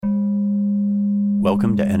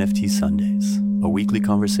Welcome to NFT Sundays, a weekly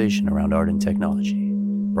conversation around art and technology,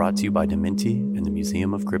 brought to you by Dementi and the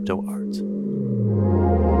Museum of Crypto Art.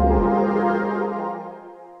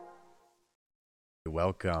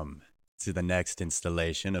 Welcome to the next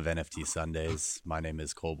installation of NFT Sundays. My name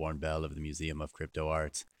is Colborn of the Museum of Crypto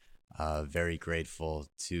Art. Very grateful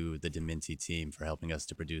to the Dementi team for helping us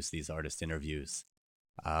to produce these artist interviews.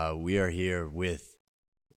 We are here with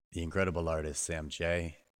the incredible artist, Sam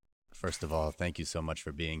J. First of all, thank you so much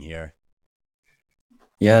for being here.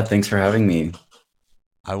 Yeah, thanks for having me.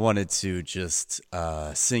 I wanted to just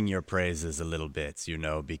sing your praises a little bit,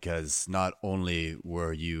 because not only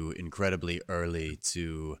were you incredibly early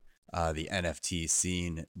to the NFT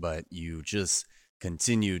scene, but you just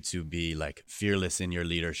continue to be like fearless in your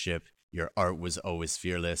leadership. Your art was always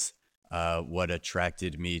fearless. What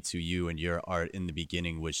attracted me to you and your art in the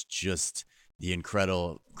beginning was just the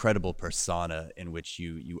incredible persona in which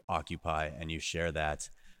you occupy and you share that.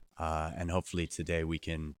 And hopefully today we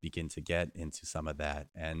can begin to get into some of that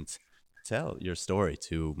and tell your story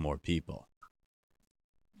to more people.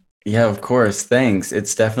 Yeah, of course. Thanks.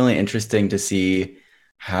 It's definitely interesting to see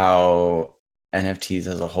how NFTs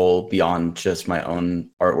as a whole, beyond just my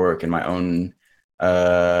own artwork and my own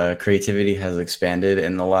creativity, has expanded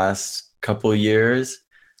in the last couple years.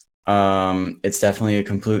 It's definitely a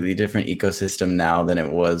completely different ecosystem now than it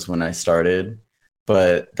was when I started,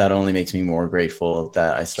 but that only makes me more grateful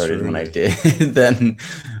that I started when I Truly. did than,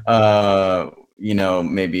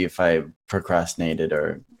 maybe if I procrastinated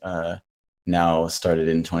or now started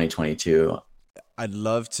in 2022. I'd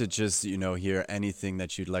love to just, hear anything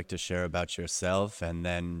that you'd like to share about yourself. And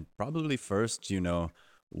then probably first,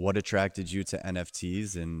 what attracted you to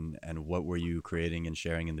NFTs and what were you creating and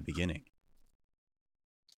sharing in the beginning?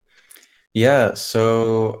 Yeah,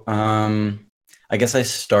 so I guess I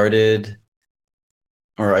started,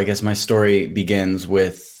 or I guess my story begins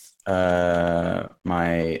with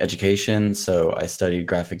my education. So I studied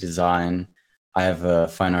graphic design. I have a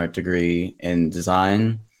fine art degree in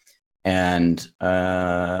design, and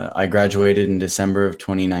I graduated in December of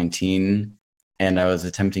 2019. And I was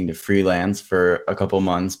attempting to freelance for a couple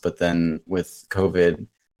months, but then with COVID, it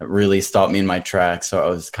really stopped me in my tracks. So I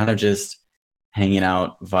was kind of just hanging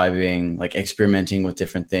out, vibing, like experimenting with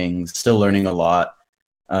different things, still learning a lot,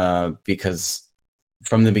 because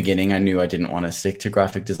from the beginning, I knew I didn't want to stick to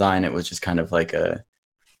graphic design. It was just kind of like a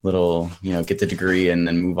little, get the degree and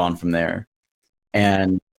then move on from there.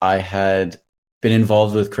 And I had been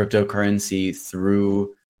involved with cryptocurrency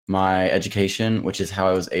through my education, which is how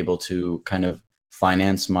I was able to kind of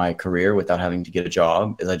finance my career without having to get a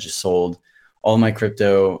job, is I just sold all my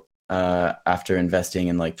crypto after investing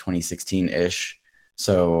in like 2016-ish.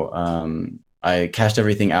 So I cashed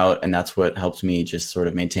everything out, and that's what helped me just sort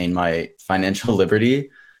of maintain my financial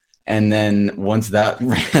liberty. And then once that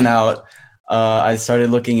ran out, I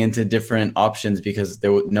started looking into different options because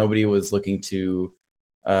nobody was looking to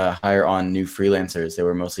hire on new freelancers. They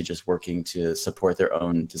were mostly just working to support their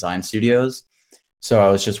own design studios. So I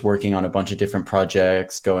was just working on a bunch of different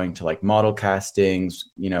projects, going to like model castings,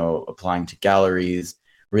 applying to galleries,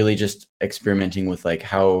 really just experimenting with like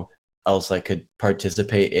how else I could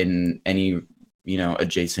participate in any,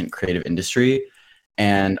 adjacent creative industry.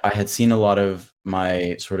 And I had seen a lot of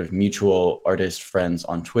my sort of mutual artist friends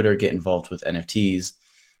on Twitter get involved with NFTs.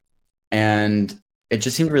 And it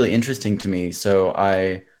just seemed really interesting to me. So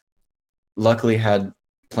I luckily had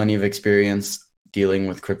plenty of experience dealing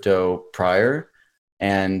with crypto prior.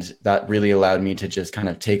 And that really allowed me to just kind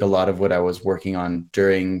of take a lot of what I was working on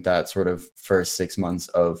during that sort of first 6 months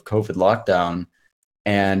of COVID lockdown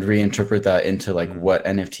and reinterpret that into like what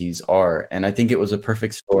NFTs are. And I think it was a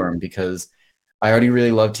perfect storm because I already really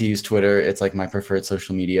love to use Twitter. It's like my preferred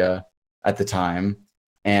social media at the time.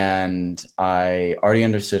 And I already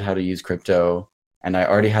understood how to use crypto. And I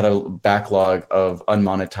already had a backlog of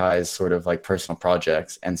unmonetized sort of like personal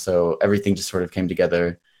projects. And so everything just sort of came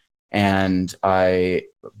together. And I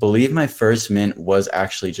believe my first mint was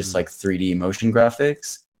actually just like 3D motion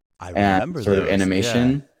graphics I and remember sort of those. Yeah.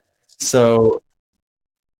 animation. So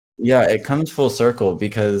yeah, it comes full circle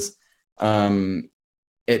because um,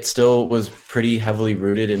 it still was pretty heavily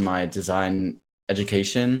rooted in my design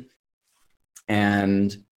education.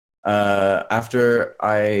 And after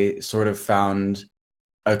I sort of found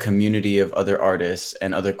a community of other artists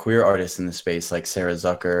and other queer artists in the space, like Sarah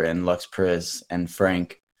Zucker and Lux Pris and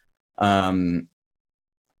Frank, um,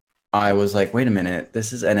 I was like, wait a minute,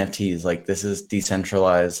 this is NFTs. Like, this is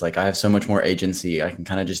decentralized. Like, I have so much more agency. I can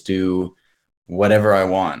kind of just do whatever I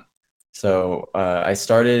want. So I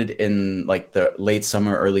started in like the late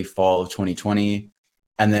summer, early fall of 2020.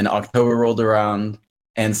 And then October rolled around.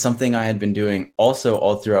 And something I had been doing also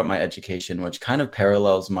all throughout my education, which kind of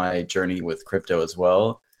parallels my journey with crypto as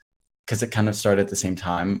well, because it kind of started at the same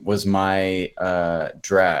time, was my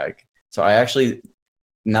drag. So I actually,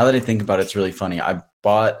 now that I think about it, it's really funny. I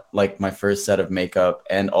bought like my first set of makeup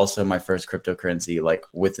and also my first cryptocurrency like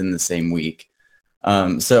within the same week.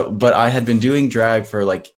 But I had been doing drag for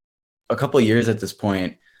like a couple of years at this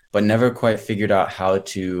point, but never quite figured out how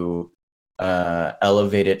to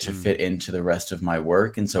elevate it to Mm, fit into the rest of my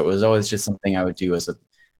work. And so it was always just something I would do as a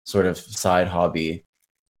sort of side hobby.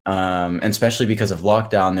 And especially because of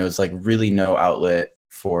lockdown, there was like really no outlet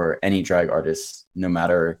for any drag artists, no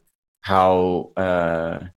matter how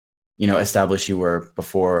established you were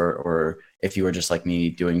before, or if you were just like me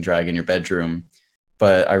doing drag in your bedroom.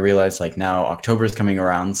 But I realized like now October is coming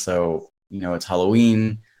around, so it's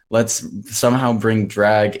Halloween. Let's somehow bring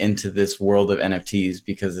drag into this world of NFTs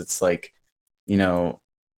because it's like, you know,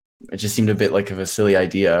 it just seemed a bit like of a silly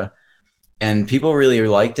idea. And people really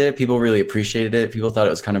liked it. People really appreciated it. People thought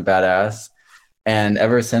it was kind of badass. And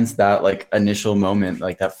ever since that like initial moment,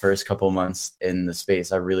 like that first couple months in the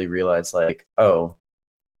space, I really realized like, oh,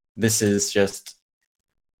 this is just,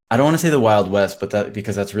 I don't want to say the Wild West, but that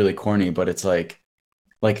because that's really corny, but it's like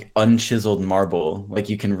unchiseled marble. Like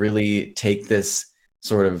you can really take this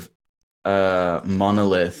sort of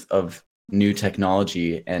monolith of new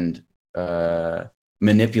technology and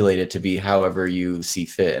manipulate it to be however you see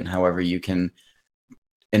fit and however you can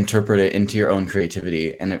interpret it into your own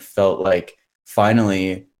creativity. And it felt like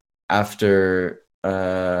finally, after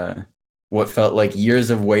what felt like years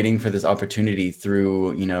of waiting for this opportunity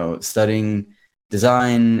through, studying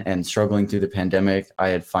design and struggling through the pandemic, I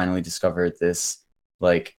had finally discovered this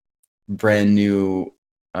like brand new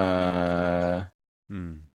mm,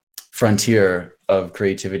 frontier of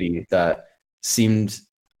creativity that seemed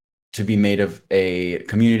to be made of a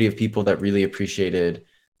community of people that really appreciated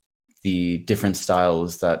the different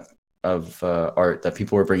styles that of art that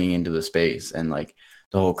people were bringing into the space, and like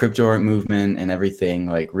the whole crypto art movement and everything,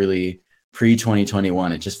 like really pre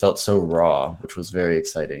 2021, it just felt so raw, which was very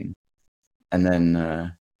exciting. And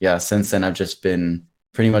then yeah, since then I've just been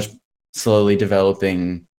pretty much slowly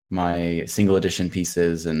developing my single edition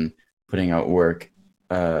pieces and putting out work,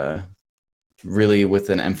 uh, really with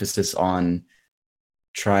an emphasis on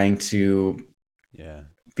trying to yeah.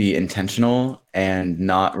 be intentional and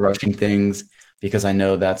not rushing things, because I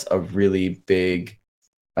know that's a really big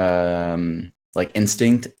like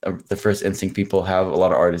instinct, the first instinct people have, a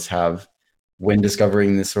lot of artists have, when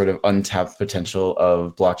discovering this sort of untapped potential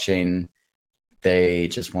of blockchain. They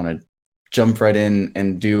just want to jump right in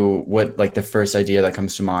and do what like the first idea that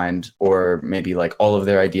comes to mind, or maybe like all of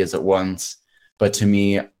their ideas at once. But to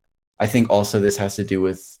me, I think also this has to do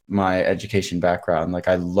with my education background. Like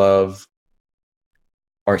I love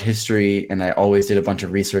art history, and I always did a bunch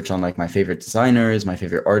of research on like my favorite designers, my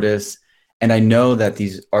favorite artists. And I know that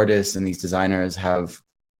these artists and these designers have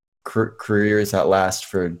careers that last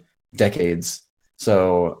for decades.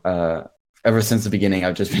 So ever since the beginning,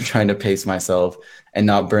 I've just been trying to pace myself and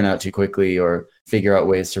not burn out too quickly, or figure out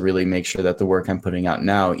ways to really make sure that the work I'm putting out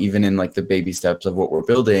now, even in like the baby steps of what we're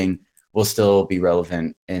building, will still be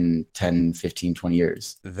relevant in 10, 15, 20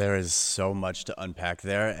 years. There is so much to unpack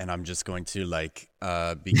there, and I'm just going to like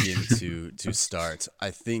begin to start. I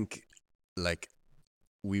think like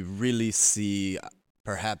we really see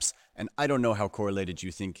perhaps, and I don't know how correlated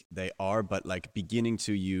you think they are, but like beginning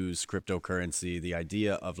to use cryptocurrency, the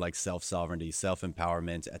idea of like self-sovereignty,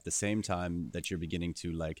 self-empowerment at the same time that you're beginning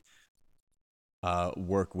to like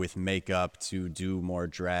work with makeup to do more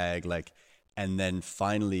drag, like, and then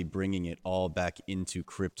finally bringing it all back into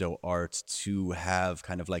crypto art to have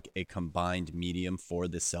kind of like a combined medium for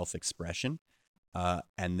the self-expression,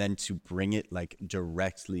 and then to bring it like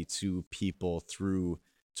directly to people through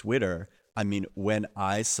Twitter. I mean, when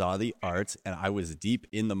I saw the art and I was deep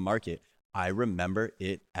in the market, I remember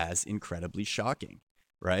it as incredibly shocking,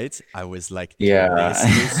 right? I was like, this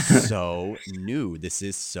is Yeah. so new. This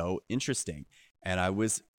is so interesting. And I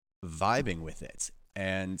was vibing with it.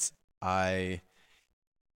 And I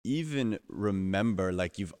even remember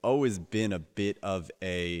like you've always been a bit of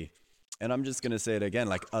a, and I'm just going to say it again,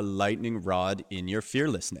 like a lightning rod in your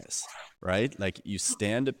fearlessness, right? Like you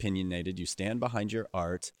stand opinionated, you stand behind your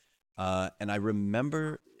art. And I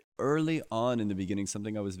remember early on in the beginning,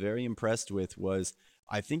 something I was very impressed with was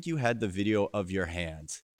I think you had the video of your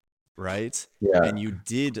hand, right? Yeah. And you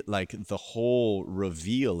did like the whole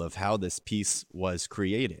reveal of how this piece was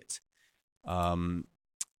created. Um,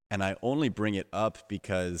 and I only bring it up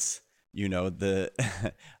because the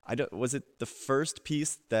I don't, was it the first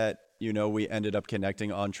piece that we ended up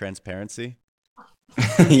connecting on transparency?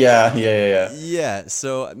 Yeah, yeah, yeah, yeah. Yeah,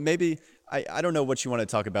 so maybe I don't know what you want to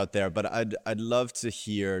talk about there, but I'd love to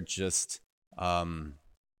hear just um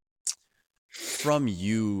from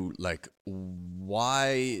you, like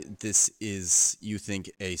why this is, you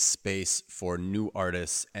think, a space for new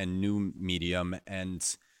artists and new medium. And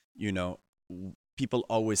you know people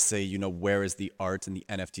always say, where is the art in the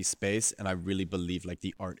NFT space? And I really believe like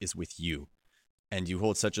the art is with you, and you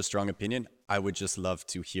hold such a strong opinion. I would just love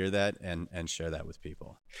to hear that and share that with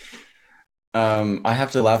people. I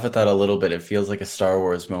have to laugh at that a little bit. It feels like a Star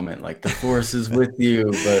Wars moment, like the Force is with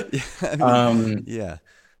you. But Yeah, I mean, um, yeah,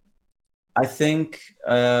 I think,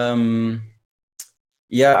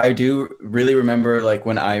 yeah, I do really remember like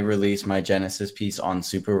when I released my Genesis piece on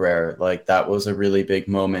Super Rare, like that was a really big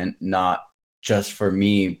moment, not just for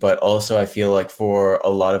me, but also I feel like for a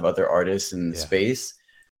lot of other artists in the yeah, space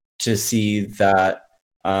to see that,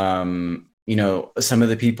 some of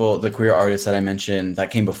the people, the queer artists that I mentioned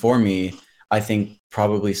that came before me, I think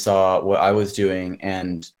probably saw what I was doing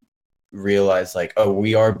and realized like, oh,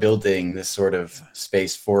 we are building this sort of yeah,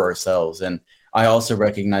 space for ourselves. And I also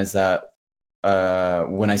recognize that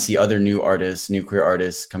when I see other new artists, new queer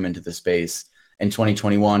artists come into the space in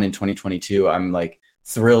 2021 and 2022, I'm like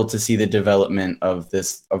thrilled to see the development of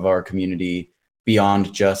our community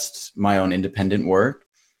beyond just my own independent work.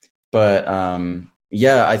 But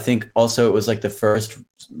yeah, I think also it was like the first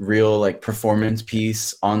real like performance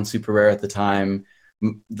piece on Super Rare at the time.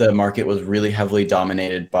 The market was really heavily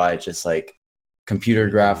dominated by just like computer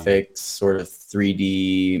 3D. graphics, sort of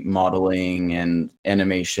 3D modeling and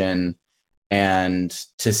animation. And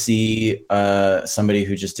to see somebody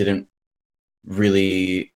who just didn't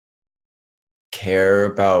really care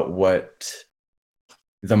about what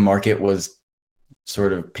the market was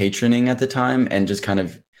sort of patroning at the time and just kind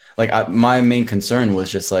of like my main concern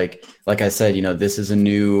was just like I said, this is a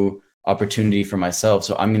new opportunity for myself,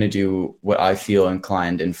 so I'm going to do what I feel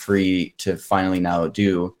inclined and free to finally now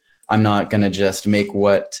do. I'm not going to just make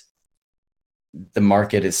what the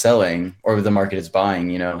market is selling or the market is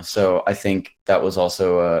buying, so I think that was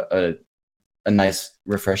also a nice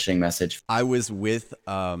refreshing message. I was with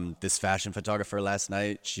this fashion photographer last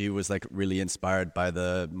night. She was like really inspired by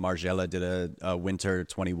the Margiela did a winter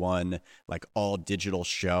 21 like all digital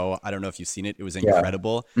show. I don't know if you've seen it. It was Yeah.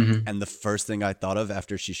 incredible. Hmm. And the first thing I thought of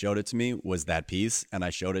after she showed it to me was that piece, and I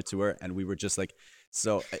showed it to her, and we were just like,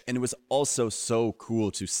 so. And it was also so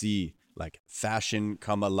cool to see like fashion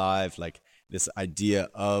come alive, like this idea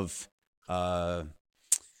of uh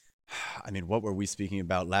I mean, what were we speaking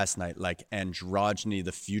about last night? Like androgyny,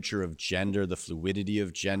 the future of gender, the fluidity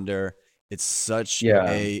of gender. It's such Yeah.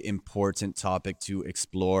 a important topic to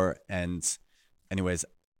explore. And anyways,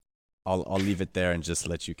 I'll leave it there and just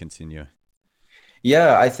let you continue.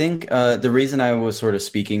 Yeah, I think the reason I was sort of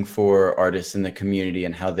speaking for artists in the community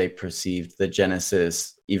and how they perceived the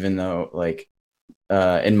Genesis, even though like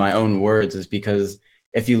in my own words, is because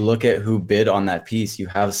if you look at who bid on that piece, you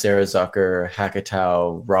have Sarah Zucker,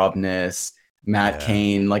 Hackatow, Robness, Matt Yeah.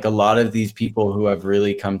 Kane, like a lot of these people who have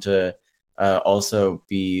really come to also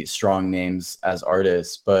be strong names as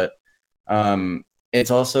artists. But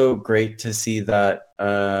it's also great to see that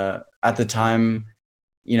at the time,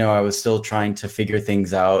 I was still trying to figure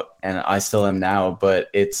things out, and I still am now, but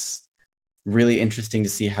it's really interesting to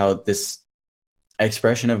see how this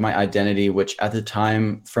expression of my identity, which at the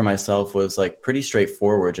time for myself was like pretty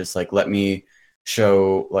straightforward, just like let me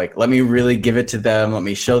show, like let me really give it to them, let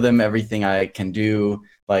me show them everything I can do.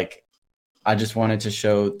 Like I just wanted to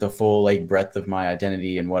show the full like breadth of my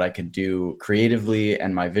identity and what I could do creatively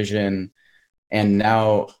and my vision. And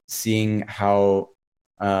now seeing how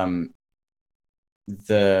um,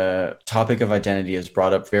 the topic of identity is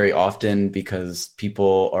brought up very often because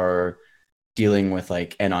people are dealing with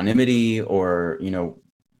like anonymity or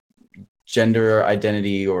gender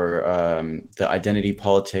identity or the identity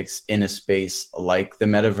politics in a space like the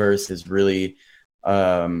metaverse is really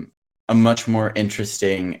um, a much more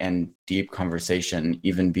interesting and deep conversation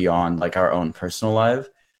even beyond like our own personal life.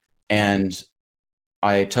 And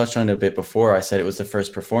I touched on it a bit before. I said it was the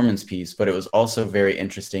first performance piece, but it was also very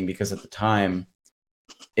interesting because at the time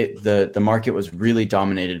the market was really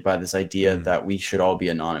dominated by this idea Mm. that we should all be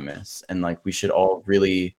anonymous and like we should all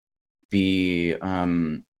really be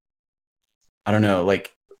I don't know,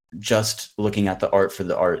 like just looking at the art for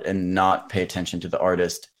the art and not pay attention to the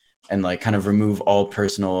artist and like kind of remove all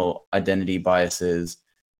personal identity biases.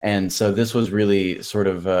 And so this was really sort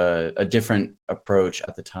of a different approach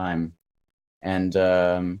at the time. And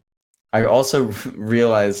I also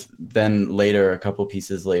realized then later, a couple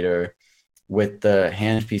pieces later, with the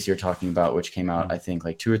hand piece you're talking about, which came out, Mm. I think,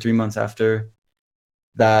 like 2 or 3 months after.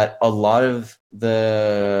 that a lot of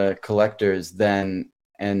the collectors then,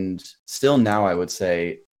 and still now, I would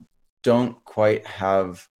say, don't quite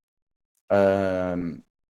have um,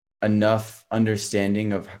 enough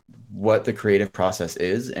understanding of what the creative process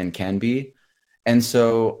is and can be. And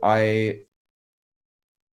so I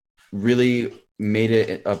really made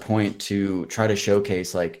it a point to try to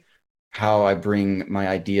showcase like how I bring my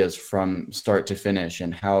ideas from start to finish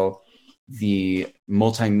and how the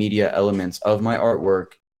multimedia elements of my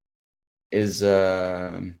artwork is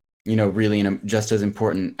really just as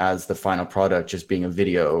important as the final product just being a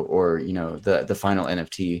video or the final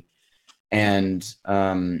NFT. And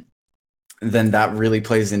then that really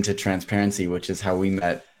plays into transparency, which is how we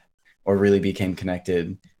met or really became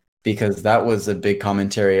connected, because that was a big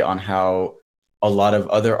commentary on how a lot of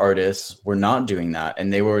other artists were not doing that,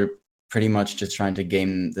 and they were pretty much just trying to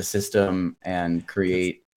game the system and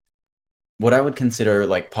create what I would consider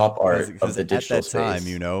like pop art of Because the at digital that time,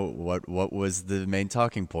 space. what was the main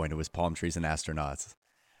talking point? It was palm trees and astronauts.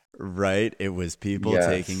 Right? It was people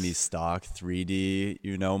taking these Yes. stock 3D,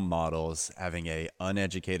 models, having a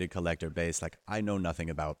uneducated collector base. Like I know nothing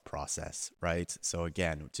about process, right? So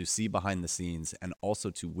again, to see behind the scenes and also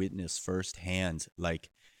to witness firsthand, like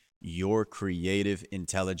your creative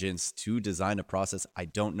intelligence to design a process. I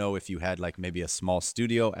don't know if you had like maybe a small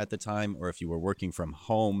studio at the time or if you were working from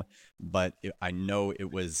home, but I know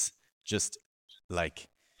it was just like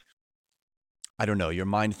I don't know, your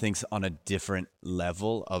mind thinks on a different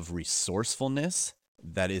level of resourcefulness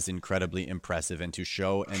that is incredibly impressive. And to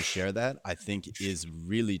show and share that, I think is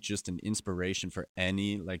really just an inspiration for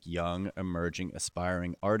any like young, emerging,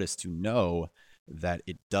 aspiring artist to know that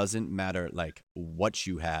it doesn't matter like what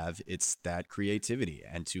you have, it's that creativity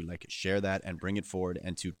and to like share that and bring it forward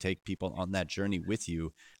and to take people on that journey with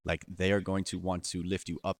you. Like they are going to want to lift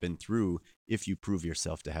you up and through if you prove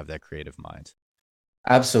yourself to have that creative mind.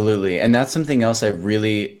 Absolutely. And that's something else I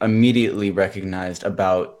really immediately recognized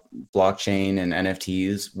about blockchain and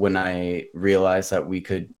NFTs when I realized that we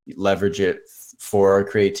could leverage it for our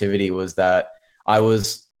creativity, was that I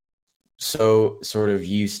was so sort of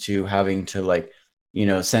used to having to like,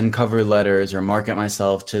 send cover letters or market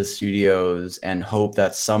myself to studios and hope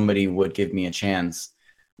that somebody would give me a chance,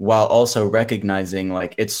 while also recognizing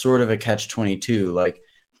like it's sort of a catch 22. Like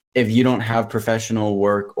if you don't have professional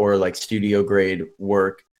work or like studio grade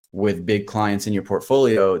work with big clients in your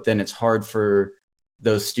portfolio, then it's hard for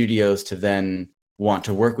those studios to then want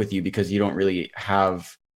to work with you because you don't really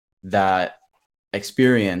have that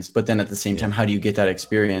experience. But then at the same time, Yeah. how do you get that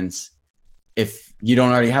experience if you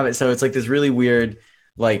don't already have it? So it's like this really weird,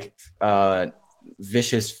 like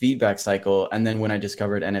vicious feedback cycle. And then when I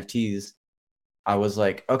discovered NFTs, I was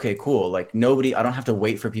like, okay, cool. Like I don't have to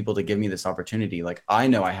wait for people to give me this opportunity. Like I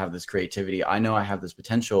know I have this creativity. I know I have this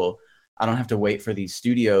potential. I don't have to wait for these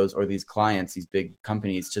studios or these clients, these big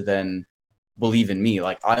companies to then believe in me.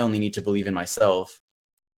 Like I only need to believe in myself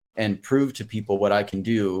and prove to people what I can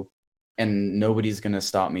do. And nobody's going to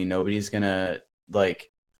stop me. Nobody's going to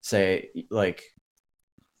like say like,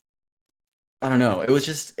 I don't know. It was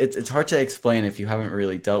just, it's hard to explain if you haven't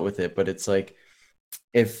really dealt with it, but it's like,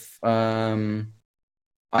 if,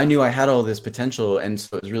 I knew I had all this potential, and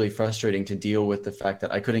so it was really frustrating to deal with the fact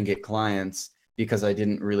that I couldn't get clients because I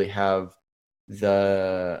didn't really have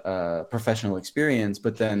the professional experience.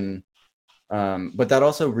 But that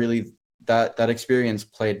also really that experience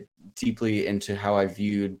played deeply into how I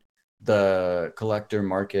viewed the collector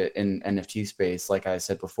market in NFT space. Like I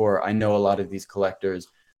said before, I know a lot of these collectors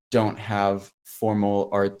don't have formal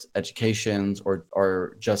art educations or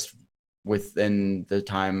are just within the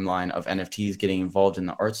timeline of NFTs getting involved in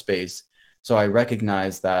the art space. So I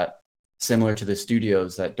recognize that, similar to the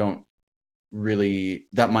studios that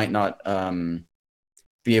might not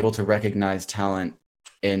be able to recognize talent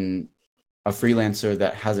in a freelancer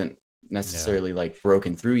that hasn't Yeah. necessarily like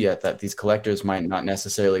broken through yet, that these collectors might not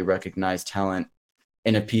necessarily recognize talent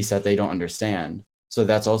in a piece that they don't understand. So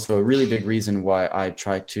that's also a really big reason why I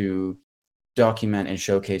try to document and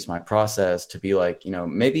showcase my process, to be like,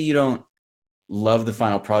 maybe you don't love the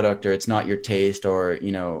final product, or it's not your taste, or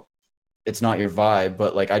it's not your vibe,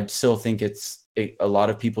 but like I still think a lot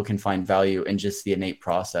of people can find value in just the innate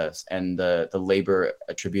process and the labor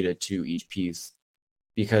attributed to each piece.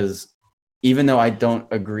 Because even though I don't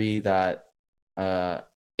agree that uh,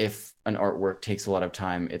 if an artwork takes a lot of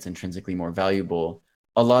time, it's intrinsically more valuable,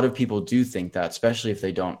 a lot of people do think that, especially if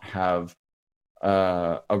they don't have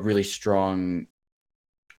a really strong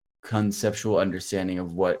conceptual understanding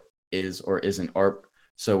of what is or isn't art.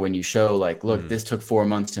 So when you show like, look, Mm. this took 4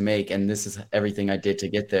 months to make, and this is everything I did to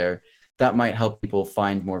get there, that might help people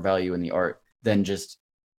find more value in the art than just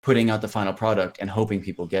putting out the final product and hoping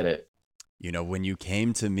people get it. You know, when you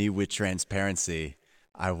came to me with transparency,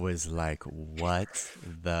 I was like, what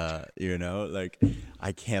the, like,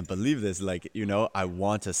 I can't believe this. Like, I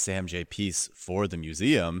want a Sam J piece for the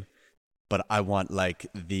museum, but I want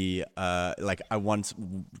I want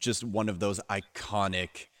just one of those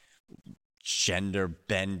iconic gender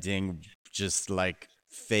bending, just like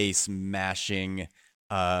face mashing,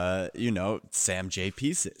 Sam J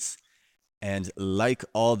pieces. And like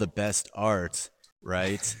all the best art,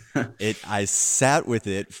 right? I sat with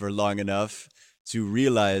it for long enough to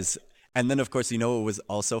realize. And then, of course, what was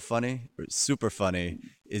also funny, or super funny,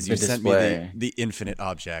 is The you sent me the display. the infinite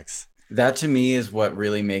objects. That to me is what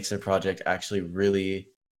really makes a project actually really,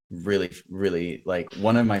 really, really like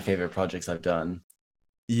one of my favorite projects I've done.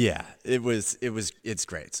 Yeah, it's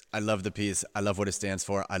great. I love the piece. I love what it stands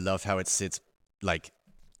for. I love how it sits like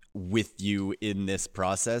with you in this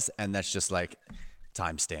process, and that's just like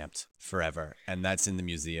time stamped forever, and that's in the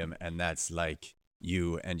museum, and that's like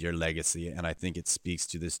you and your legacy. And I think it speaks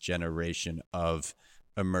to this generation of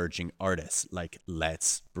emerging artists, like,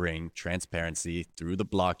 let's bring transparency through the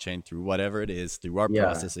blockchain, through whatever it is, through our Yeah,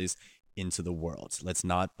 processes, into the world. Let's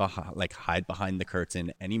not hide behind the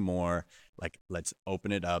curtain anymore. Like, let's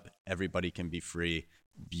open it up. Everybody can be free.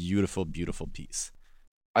 Beautiful, beautiful piece.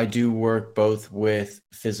 I do work both with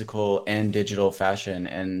physical and digital fashion,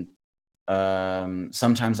 and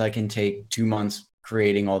sometimes I can take 2 months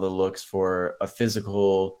creating all the looks for a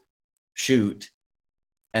physical shoot,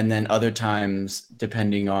 and then other times,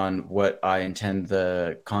 depending on what I intend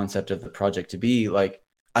the concept of the project to be, like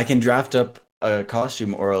I can draft up a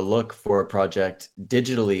costume or a look for a project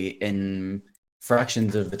digitally in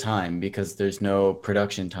fractions of the time because there's no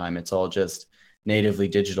production time. It's all just natively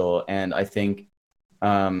digital. And I think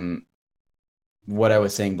um, what I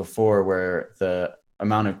was saying before, where the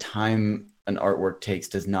amount of time an artwork takes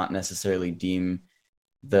does not necessarily deem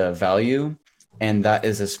the value. And that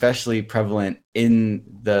is especially prevalent in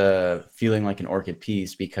the Feeling Like an Orchid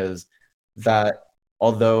piece because that,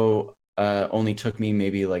 although only took me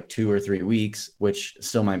maybe like 2 or 3 weeks, which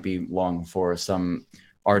still might be long for some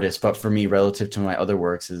artists, but for me, relative to my other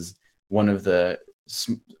works, is one of the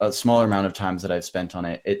a smaller amount of times that I've spent on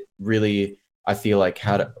it. It really, I feel like,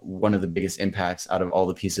 had one of the biggest impacts out of all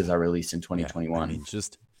the pieces I released in Yeah, I 2021. mean,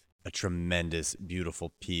 just a tremendous,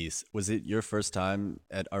 beautiful piece. Was it your first time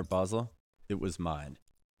at Art Basel? It was mine.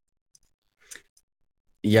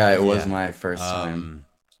 Yeah, it was Yeah. my first time. Um,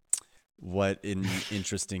 what an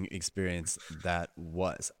interesting experience that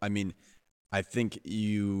was. I mean, I think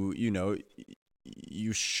you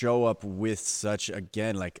show up with such,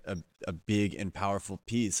 again, like a big and powerful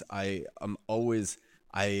piece. I'm always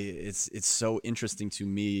I it's so interesting to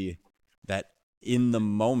me that in the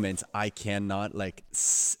moment I cannot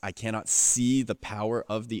see the power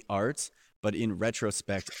of the art, but in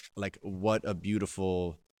retrospect, like, what a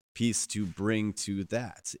beautiful piece to bring to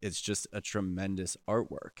that. It's just a tremendous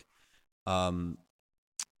artwork. um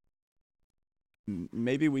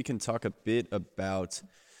Maybe we can talk a bit about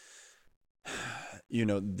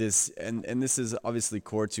this, and this is obviously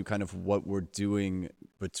core to kind of what we're doing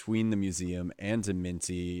between the museum and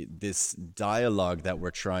Minty, this dialogue that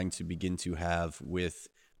we're trying to begin to have with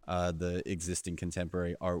the existing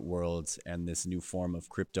contemporary art worlds and this new form of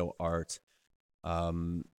crypto art.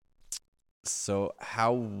 So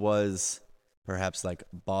how was perhaps like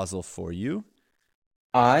Basel for you?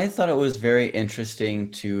 I thought it was very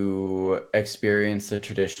interesting to experience the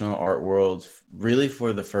traditional art world really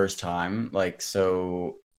for the first time, like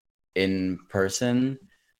so in person,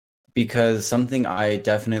 because something I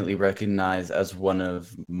definitely recognize as one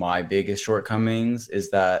of my biggest shortcomings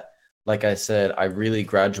is that, like I said, I really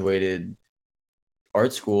graduated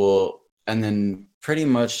art school and then pretty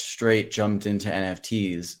much straight jumped into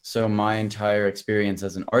NFTs. So my entire experience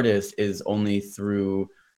as an artist is only through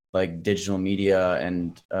like digital media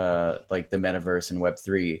and like the metaverse and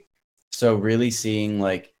Web3. So really seeing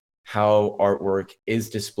like how artwork is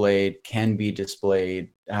displayed, can be displayed,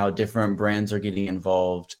 how different brands are getting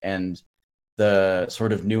involved, and the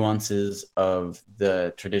sort of nuances of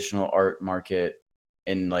the traditional art market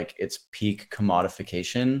in like its peak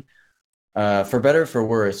commodification, for better or for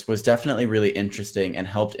worse, was definitely really interesting and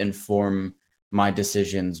helped inform my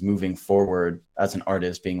decisions moving forward as an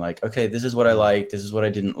artist, being like, okay, this is what I Mm. like, this is what I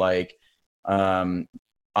didn't like. Um,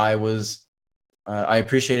 I was, I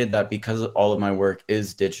appreciated that because all of my work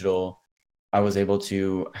is digital, I was able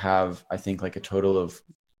to have, I think, like a total of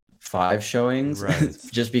 5 showings, Right.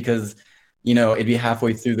 just because, it'd be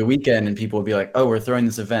halfway through the weekend and people would be like, oh, we're throwing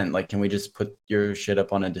this event. Like, can we just put your shit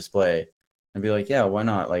up on a display? And be like, yeah, why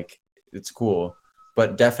not? Like, it's cool.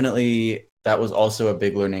 But definitely that was also a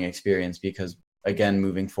big learning experience because, again,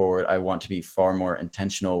 moving forward, I want to be far more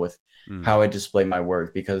intentional with Mm, how I display my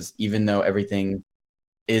work, because even though everything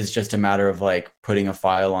is just a matter of like putting a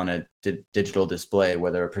file on a digital display,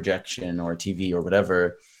 whether a projection or a TV or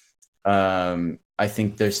whatever, I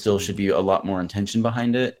think there still should mm. be a lot more intention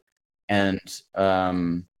behind it. And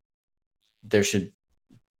there should,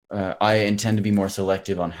 I intend to be more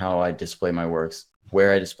selective on how I display my works,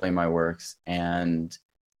 where I display my works, and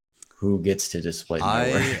who gets to display my I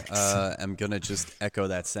works. am gonna just echo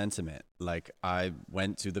that sentiment. Like I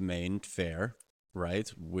went to the main fair,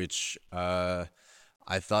 right? Which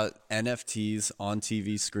I thought NFTs on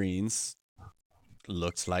TV screens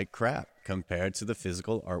looked like crap compared to the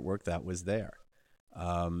physical artwork that was there.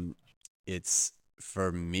 Um, it's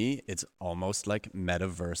for me, it's almost like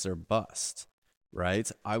metaverse or bust,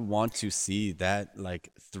 right? I want to see that like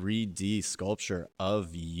 3D sculpture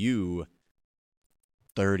of you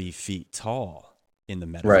 30 feet tall in the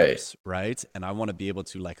Right. metaverse, right? And I want to be able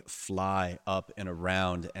to like fly up and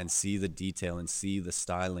around and see the detail and see the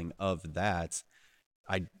styling of that.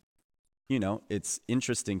 I it's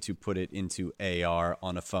interesting to put it into AR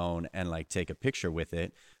on a phone and like take a picture with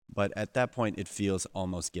it, but at that point it feels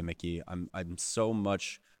almost gimmicky. I'm so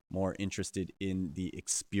much more interested in the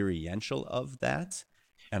experiential of that.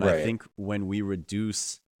 And I Right. think when we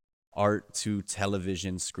reduce art to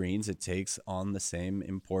television screens, it takes on the same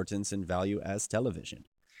importance and value as television.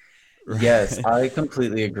 Yes, Right? I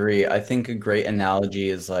completely agree. I think a great analogy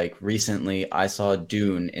is like recently I saw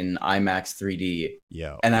Dune in IMAX 3D,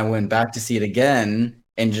 Yo. and I went back to see it again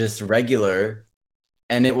in just regular,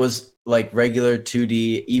 and it was like regular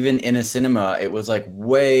 2D. Even in a cinema, it was like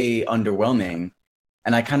way Yeah. underwhelming,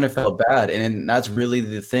 and I kind of felt bad. And that's really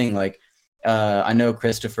the thing. Like, I know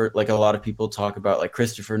Christopher, like a lot of people talk about like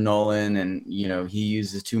Christopher Nolan, and he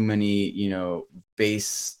uses too many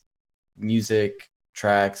bass music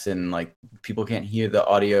tracks, and like people can't hear the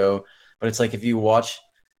audio. But it's like if you watch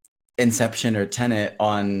Inception or Tenet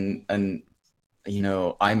on an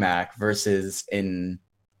iMac versus in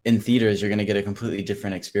theaters, you're going to get a completely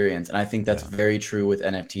different experience. And I think that's Yeah. very true with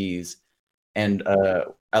NFTs. And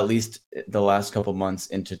at least the last couple months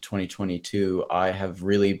into 2022, I have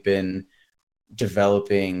really been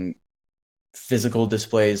developing physical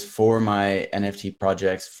displays for my NFT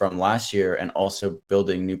projects from last year, and also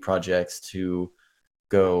building new projects to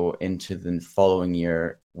go into the following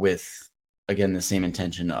year with, again, the same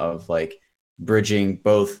intention of like bridging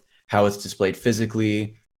both how it's displayed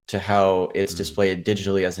physically to how it's Mm. displayed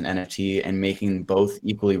digitally as an NFT, and making both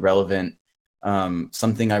equally relevant.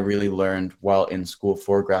 Something I really learned while in school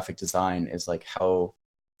for graphic design is like how,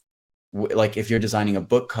 like if you're designing a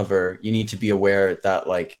book cover, you need to be aware that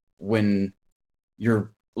like when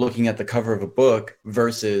you're looking at the cover of a book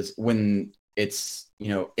versus when it's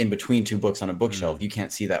in between two books on a bookshelf, Mm. you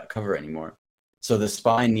can't see that cover anymore. So the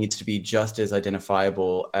spine needs to be just as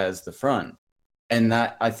identifiable as the front. And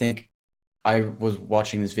that, I think, I was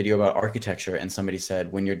watching this video about architecture, and somebody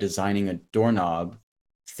said when you're designing a doorknob,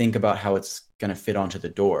 think about how it's going to fit onto the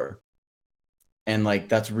door. And like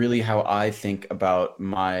that's really how I think about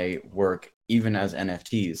my work, even as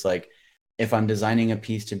NFTs. Like if I'm designing a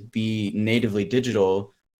piece to be natively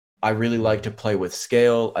digital, I really like Mm. to play with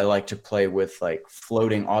scale. I like to play with like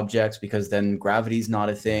floating objects, because then gravity's not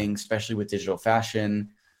a Yeah. thing, especially with digital fashion.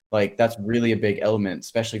 Like that's really a big element,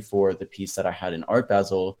 especially for the piece that I had in Art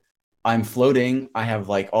Basel. I'm floating. I have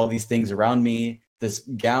like all these things around me. This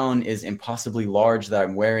gown is impossibly large that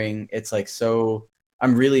I'm wearing. It's like so,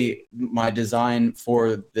 I'm really, my design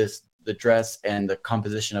for this, the dress and the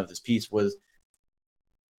composition of this piece was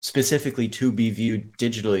specifically to be viewed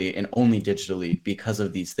digitally and only digitally because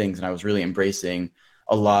of these things. And I was really embracing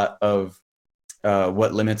a lot of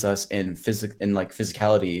what limits us in like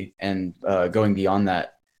physicality, and going beyond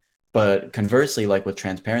that. But conversely, like with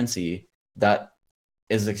transparency, that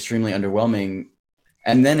is extremely underwhelming.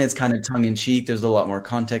 And then it's kind of tongue in cheek. There's a lot more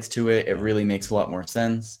context to it. It Yeah. really makes a lot more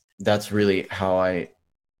sense. That's really how I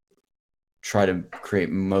try to create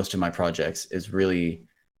most of my projects, is really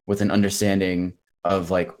with an understanding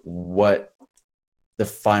of like what the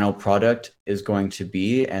final product is going to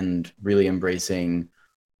be, and really embracing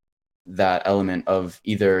that element of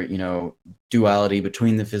either duality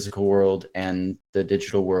between the physical world and the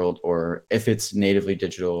digital world, or if it's natively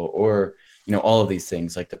digital, or all of these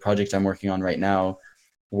things. Like the project I'm working on right now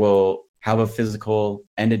will have a physical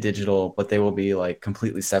and a digital, but they will be like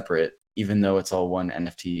completely separate, even though it's all one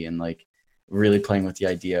NFT. And like really playing with the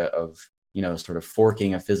idea of sort of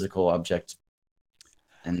forking a physical object.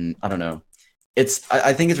 And I don't know,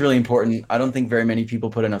 I think it's really important. I don't think very many people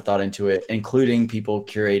put enough thought into it, including people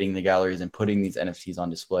curating the galleries and putting these NFTs on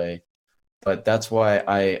display. But that's why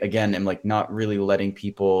I, again, am like not really letting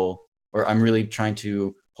people, or I'm really trying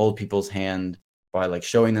to hold people's hand by like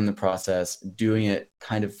showing them the process, doing it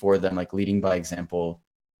kind of for them, like leading by example,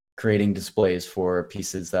 creating displays for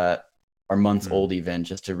pieces that are months Hmm. old even,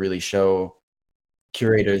 just to really show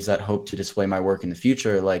curators that hope to display my work in the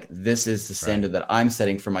future, like this is the Right. standard that I'm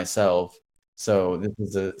setting for myself. So this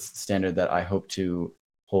is a standard that I hope to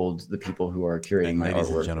hold the people who are curating And my ladies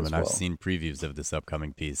and artwork gentlemen, as I've well. seen previews of this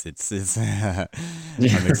upcoming piece. It's I'm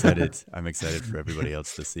excited. I'm excited for everybody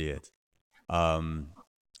else to see it. Um,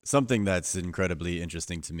 Something that's incredibly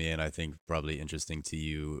interesting to me, and I think probably interesting to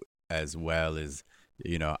you as well, is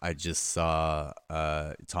I just saw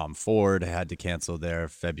Tom Ford had to cancel their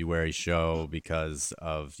February show because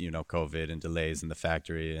of COVID and delays in the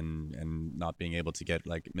factory and not being able to get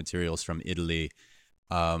like materials from Italy.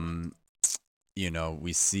 Um,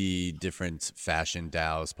 we see different fashion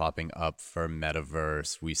DAOs popping up for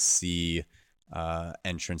metaverse. We see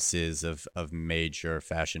entrances of major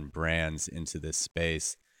fashion brands into this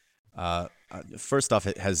space. First off,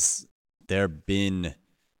 has there been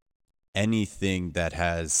anything that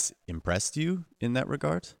has impressed you in that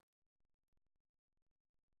regard?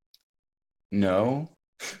 No,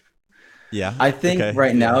 Yeah. I think Okay.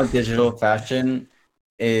 right Yeah. now digital fashion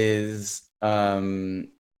is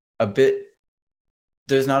a bit,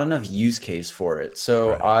 there's not enough use case for it.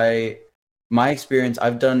 So Right. my experience,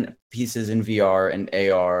 I've done pieces in VR and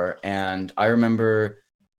AR, and I remember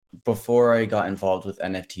before I got involved with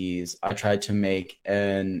NFTs, I tried to make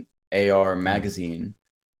an AR Mm. magazine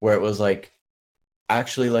where it was like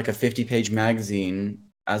actually like a 50-page magazine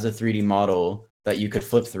as a 3D model that you could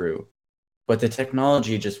flip through. But the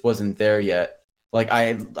technology just wasn't there yet. Like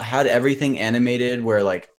I had everything animated where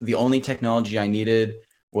like the only technology I needed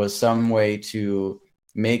was some way to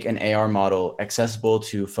make an AR model accessible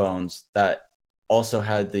to phones that also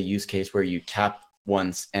had the use case where you tap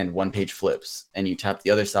once and one page flips and you tap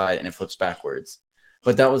the other side and it flips backwards.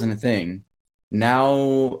 But that wasn't a thing.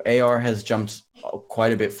 Now AR has jumped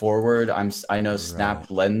quite a bit forward. I know Right. Snap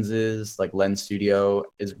lenses, like Lens Studio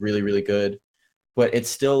is really really good, but it's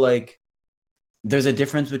still like there's a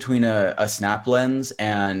difference between a snap lens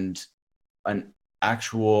and an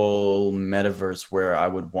actual metaverse where I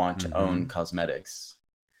would want to own Mm-hmm. cosmetics.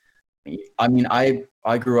 I mean,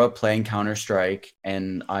 I grew up playing Counter-Strike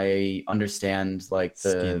and I understand like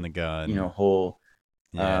Skin the the gun. whole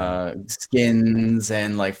Yeah. skins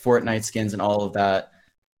and like Fortnite skins and all of that.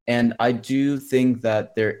 And I do think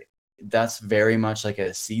that that's very much like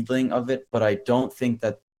a seedling of it, but I don't think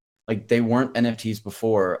that like they weren't NFTs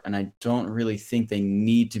before, and I don't really think they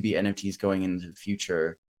need to be NFTs going into the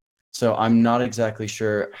future. So I'm not exactly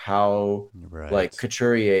sure how like Right.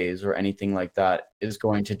 couturiers or anything like that is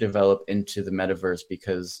going to develop into the metaverse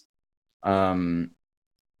because um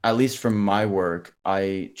at least from my work,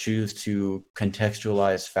 I choose to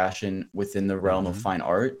contextualize fashion within the realm of Mm-hmm. fine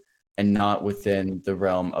art and not within the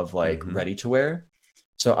realm of like Mm-hmm. ready to wear.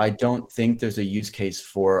 So I don't think there's a use case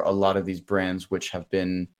for a lot of these brands which have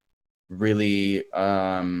been really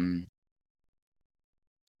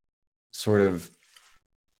sort of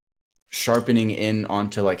sharpening in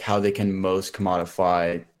onto like how they can most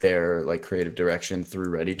commodify their like creative direction through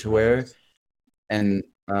ready to Right. wear. And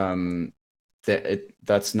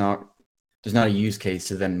that's not, there's not a use case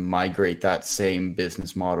to then migrate that same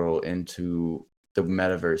business model into the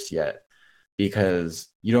metaverse yet, because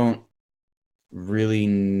you don't really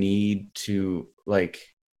need to like,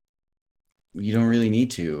 you don't really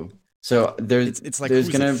need to. So It's like there's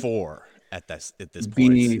who's it gonna for at this point?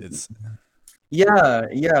 be, It's yeah,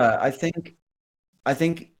 I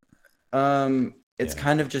think it's yeah.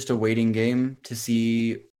 kind of just a waiting game to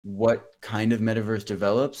see what kind of metaverse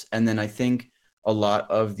develops. And then I think a lot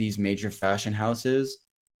of these major fashion houses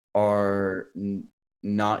are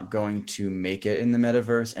not going to make it in the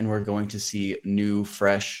metaverse. And we're going to see new,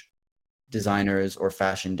 fresh designers or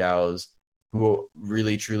fashion DAOs who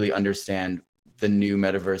really truly understand the new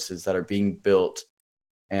metaverses that are being built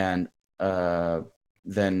and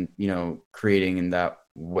then, creating in that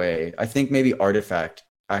way. I think maybe Artifact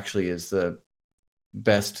actually is the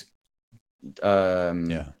best um,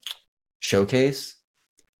 Yeah. showcase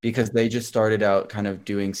because they just started out kind of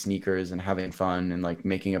doing sneakers and having fun and like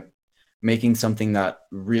making something that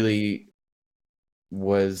really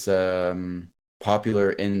was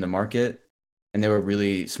popular in the market, and they were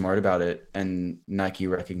really smart about it, and Nike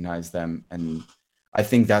recognized them. And I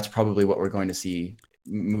think that's probably what we're going to see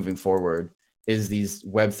moving forward is these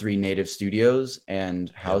Web3 native studios and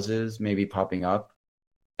Yep. houses maybe popping up,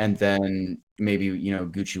 and then maybe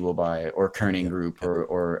Gucci will buy it, or Kerning Yep. Group, Yep.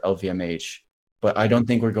 or LVMH. But I don't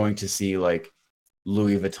think we're going to see like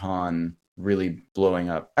Louis Vuitton really blowing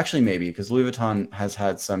up. Actually, maybe because Louis Vuitton has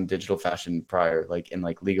had some digital fashion prior, like in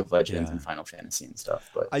like League of Legends Yeah. and Final Fantasy and stuff.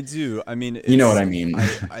 But I do. I mean, you know what it's I mean.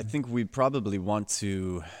 I think we probably want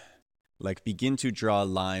to like begin to draw a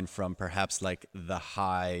line from perhaps like the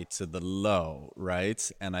high to the low,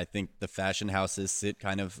 right? And I think the fashion houses sit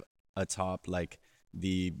kind of atop like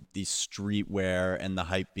the streetwear and the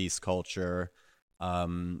hype beast culture.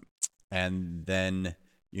 Um and then,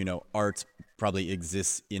 art probably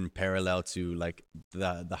exists in parallel to like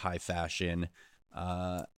the high fashion.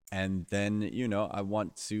 And then, I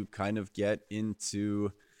want to kind of get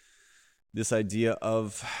into this idea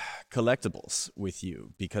of collectibles with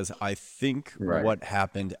you because I think Right. what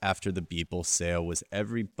happened after the Beeple sale was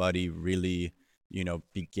everybody really,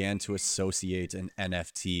 began to associate an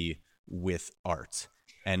NFT with art.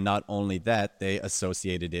 And not only that, they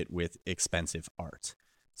associated it with expensive art.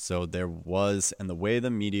 So there was, and the way the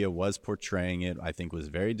media was portraying it, I think was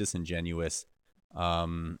very disingenuous.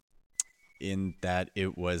 Um, in that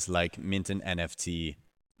it was like mint an NFT,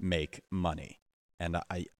 make money, and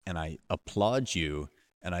I applaud you,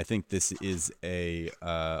 and I think this is a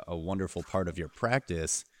wonderful part of your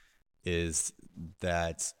practice is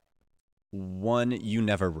that one, you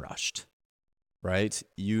never rushed, right?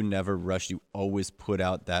 You never rushed. You always put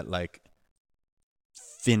out that like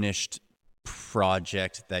finished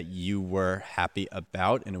project that you were happy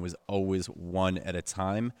about, and it was always one at a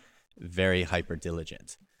time, very hyper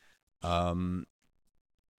diligent. Um,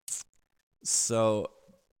 So,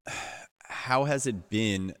 how has it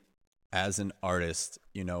been as an artist,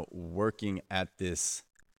 working at this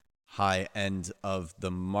high end of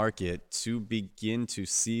the market to begin to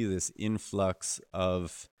see this influx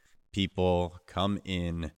of people come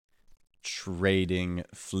in, trading,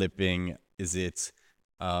 flipping?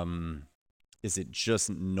 Um, is it just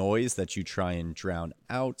noise that you try and drown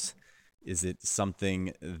out? Is it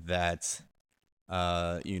something that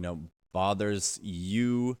bothers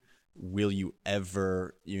you? Will you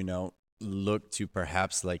ever, look to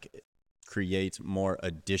perhaps like create more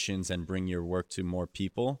additions and bring your work to more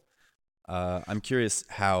people? I'm curious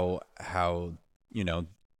how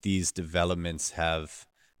these developments have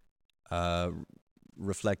uh,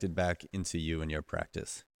 reflected back into you and your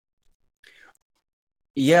practice.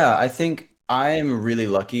 Yeah, I think I'm really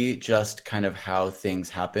lucky just kind of how things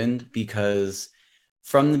happened because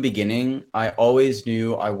from the beginning, I always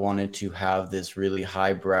knew I wanted to have this really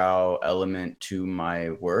highbrow element to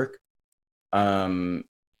my work. Um,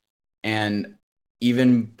 and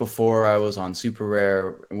even before I was on Super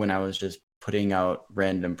Rare, when I was just putting out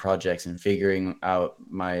random projects and figuring out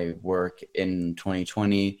my work in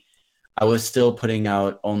 2020, I was still putting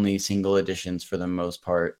out only single editions for the most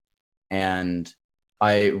part. And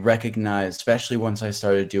I recognized, especially once I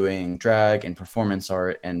started doing drag and performance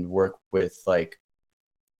art and work with like,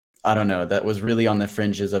 I don't know, that was really on the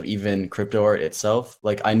fringes of even crypto art itself.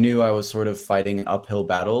 Like I knew I was sort of fighting an uphill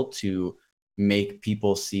battle to make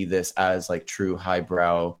people see this as like true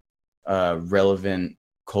highbrow, relevant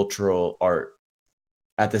cultural art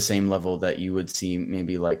at the same level that you would see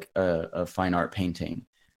maybe like a fine art painting.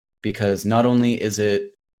 Because not only is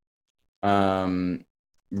it um,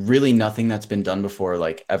 really nothing that's been done before,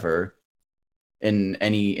 like ever in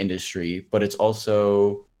any industry, but it's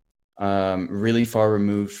also really far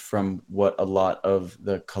removed from what a lot of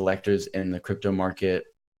the collectors in the crypto market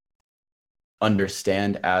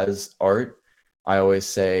understand as art. I always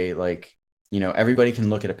say, like, everybody can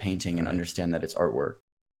look at a painting and Right. understand that it's artwork.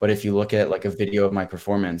 But if you look at like a video of my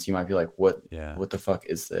performance, you might be like, Yeah. what the fuck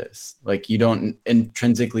is this? Like you don't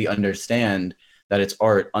intrinsically understand that it's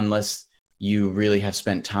art unless you really have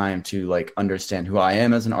spent time to like understand who I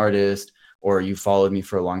am as an artist, or you followed me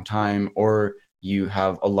for a long time, or you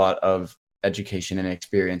have a lot of education and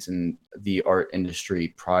experience in the art industry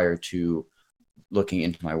prior to looking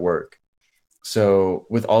into my work. So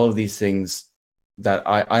with all of these things that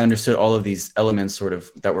I understood all of these elements sort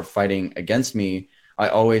of that were fighting against me, I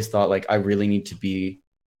always thought like I really need to be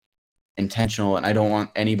intentional and I don't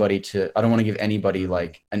want to give anybody Mm,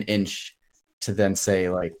 like an inch to then say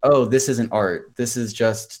like, oh, this isn't art. This is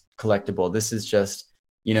just collectible. This is just,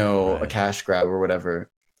 a right. cash grab or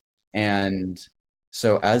whatever. And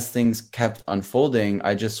so as things kept unfolding,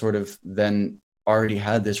 I just sort of then already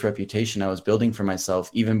had this reputation I was building for myself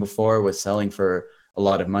even before I was selling for a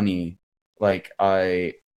lot of money. Like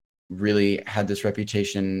I really had this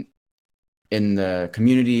reputation in the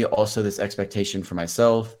community, also this expectation for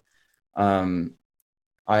myself. Um,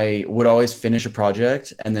 I would always finish a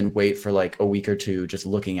project and then wait for like a week or two just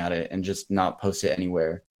looking at it and just not post it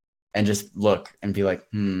anywhere and just look and be like,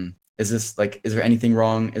 is there anything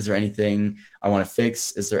wrong? Is there anything I want to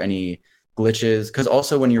fix? Is there any glitches, because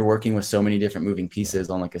also when you're working with so many different moving pieces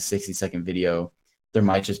on like a 60-second video, there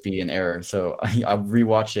might just be an error. So I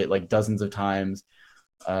rewatched it like dozens of times.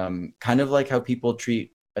 Kind of like how people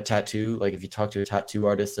treat a tattoo. Like if you talk to a tattoo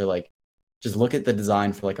artist, they're like, just look at the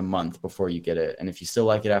design for like a month before you get it. And if you still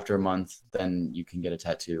like it after a month, then you can get a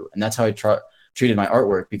tattoo. And that's how I treated my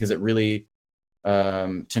artwork, because it really,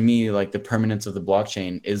 to me, like the permanence of the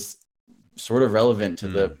blockchain is sort of relevant to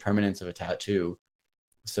the permanence of a tattoo.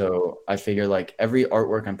 So I figure like every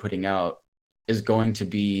artwork I'm putting out is going to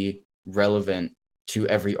be relevant to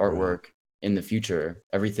every artwork in the future.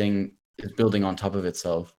 Everything is building on top of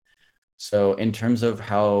itself. So in terms of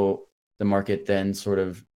how the market then sort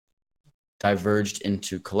of diverged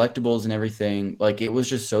into collectibles and everything, like it was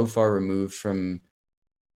just so far removed from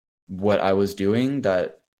what I was doing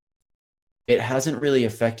that it hasn't really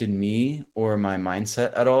affected me or my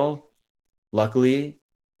mindset at all, luckily.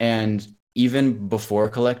 And even before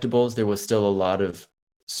collectibles, there was still a lot of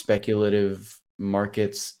speculative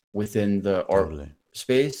markets within the art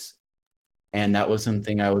space. And that was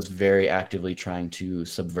something I was very actively trying to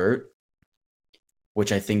subvert,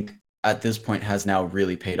 which I think at this point has now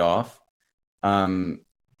really paid off.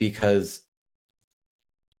 Because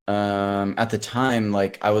at the time,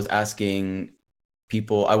 like I was asking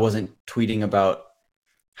people, I wasn't tweeting about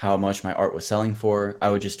how much my art was selling for. I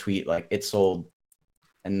would just tweet like it sold.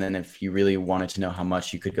 And then if you really wanted to know how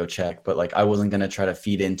much, you could go check. But like I wasn't going to try to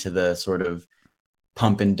feed into the sort of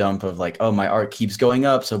pump and dump of like, oh, my art keeps going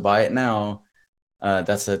up, so buy it now.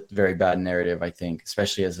 That's a very bad narrative, I think,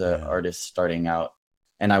 especially as an artist starting out.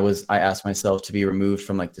 And I asked myself to be removed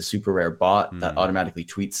from like the super rare bot that automatically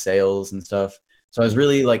tweets sales and stuff. So I was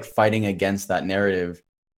really like fighting against that narrative.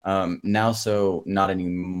 Now, so not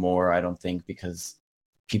anymore, I don't think, because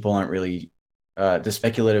people aren't really, the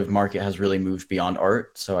speculative market has really moved beyond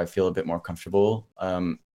art. So I feel a bit more comfortable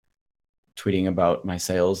tweeting about my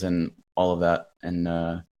sales and all of that.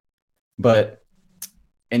 And, but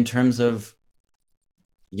in terms of,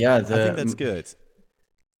 I think that's good.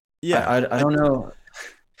 Yeah. I don't know.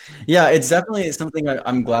 Yeah, it's definitely something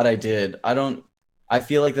I'm glad I did. I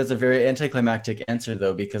feel like that's a very anticlimactic answer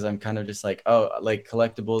though, because I'm kind of just like, oh, like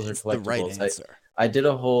collectibles are It's the right collectibles. answer. I did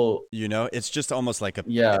a whole, it's just almost like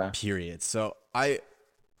a period. So I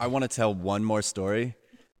want to tell one more story.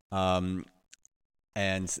 And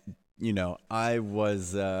I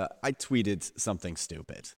tweeted something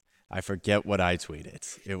stupid. I forget what I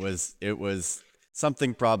tweeted. It was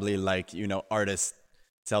something probably like, artists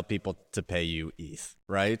tell people to pay you ETH,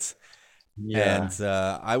 right? yeah. And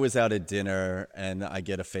I was out at dinner and I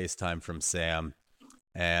get a FaceTime from Sam.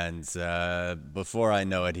 And before I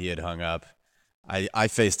know it, he had hung up. I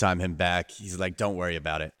FaceTime him back. He's like, don't worry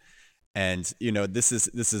about it. And, this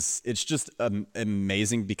is it's just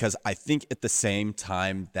amazing, because I think at the same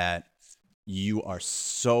time that you are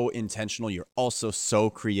so intentional, you're also so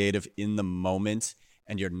creative in the moment,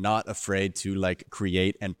 and you're not afraid to like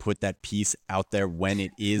create and put that piece out there when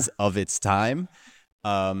it is of its time.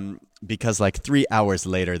 Because like 3 hours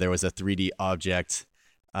later, there was a 3D object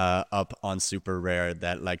up on Super Rare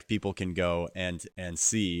that like people can go and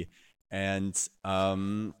see. And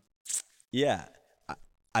yeah,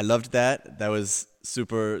 I loved that. That was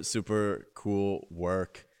super, super cool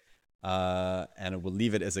work. And we'll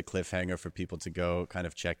leave it as a cliffhanger for people to go kind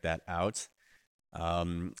of check that out.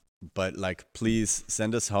 But like, please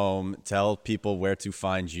send us home. Tell people where to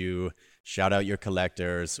find you. Shout out your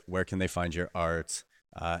collectors. Where can they find your art?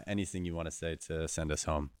 Anything you want to say to send us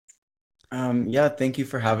home? Yeah, thank you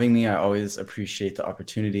for having me. I always appreciate the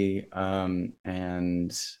opportunity.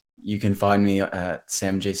 And you can find me at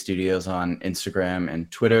Sam J Studios on Instagram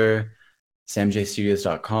and Twitter,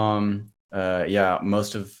 samjstudios.com. Yeah,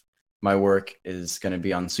 most of my work is going to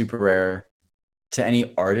be on Super Rare. To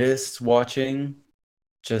any artists watching,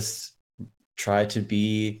 just try to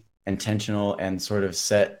be intentional and sort of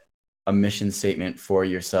set a mission statement for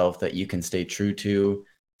yourself that you can stay true to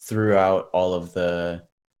throughout all of the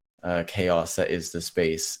chaos that is the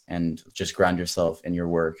space, and just ground yourself in your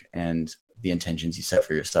work and the intentions you set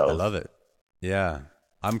for yourself. I love it. Yeah.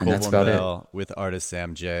 I'm Colborn with artist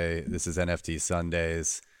Sam J. This is NFT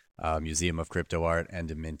Sundays, Museum of Crypto Art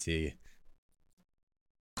and Minty.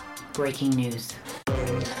 Breaking news.